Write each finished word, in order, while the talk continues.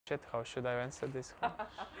Shit, how should I answer this one?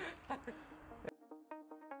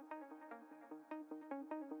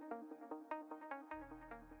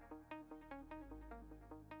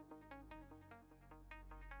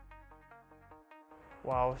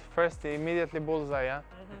 Wow, first immediately bullseye, yeah?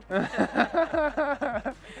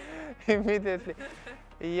 Immediately.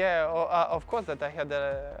 Yeah, of course that I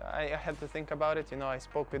had to think about it. You know, I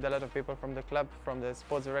spoke with a lot of people from the club, from the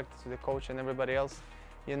sports director to the coach and everybody else.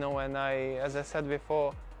 You know, and as I said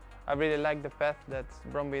before, I really like the path that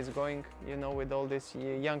Brøndby is going, you know, with all these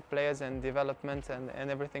young players and development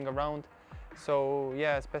and everything around. So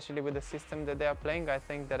yeah, especially with the system that they are playing, I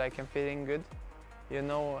think that I can fit in good. You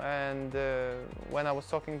know, and when I was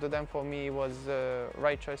talking to them, for me it was the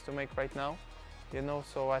right choice to make right now. You know,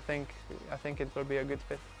 so I think it will be a good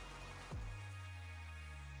fit.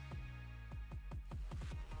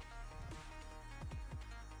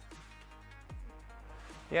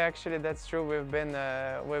 Yeah, actually that's true. We've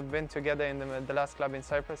been together in the last club in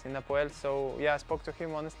Cyprus, in Apoel. So yeah, I spoke to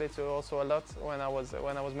him honestly too also a lot when I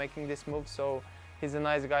was making this move. So he's a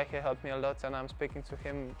nice guy. He helped me a lot, and I'm speaking to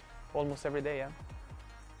him almost every day. Yeah.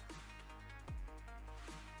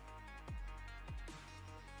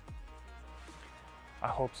 I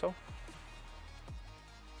hope so.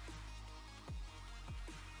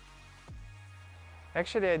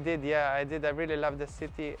 Actually, I did. Yeah, I did. I really love the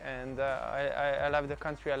city, and I love the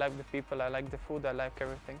country. I like the people. I like the food. I like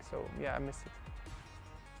everything. So yeah, I miss it.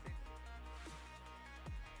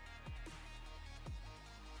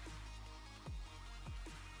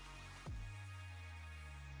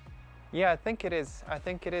 Yeah, I think it is. I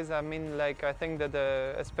think it is. I mean, like, I think that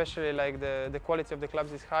especially like the quality of the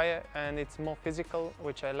clubs is higher and it's more physical,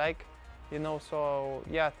 which I like, you know. So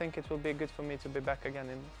yeah, I think it will be good for me to be back again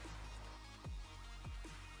in.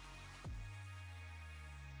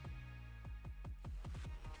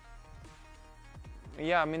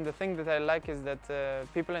 Yeah, I mean, the thing that I like is that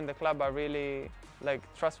people in the club are really like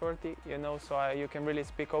trustworthy, you know. So you can really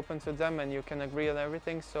speak open to them and you can agree on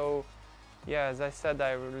everything. So. Yeah, as I said,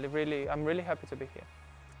 I'm really happy to be here.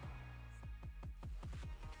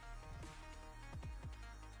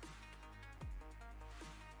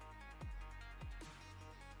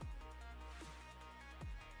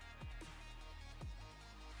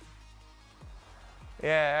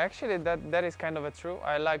 Yeah, actually that is kind of a true.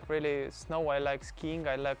 I like really snow, I like skiing,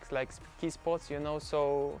 I like ski sports, you know,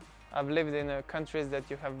 so I've lived in countries that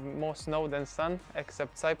you have more snow than sun,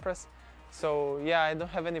 except Cyprus. So yeah, I don't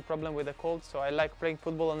have any problem with the cold, so I like playing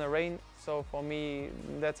football in the rain. So for me,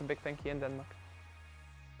 that's a big thing here in Denmark.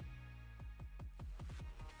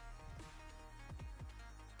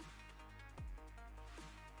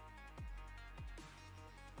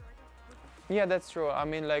 Yeah, that's true. I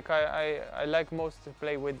mean, like I like most to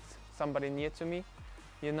play with somebody near to me,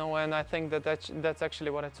 you know, and I think that's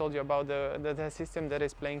actually what I told you about the system that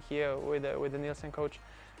is playing here with the Nielsen coach.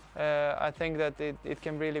 I think that it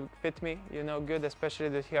can really fit me, you know, good, especially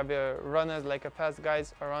that you have runners, like fast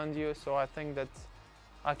guys around you. So I think that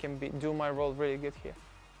I can do my role really good here.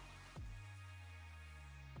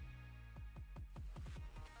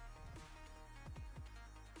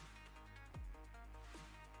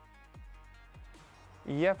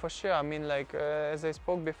 Yeah, for sure. I mean, like as I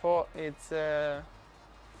spoke before, it's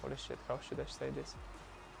holy shit. How should I say this?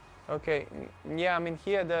 Okay, yeah, I mean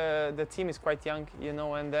here the team is quite young, you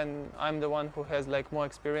know, and then I'm the one who has like more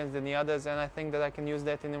experience than the others, and I think that I can use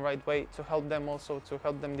that in the right way to help them also, to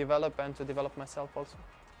help them develop and to develop myself also.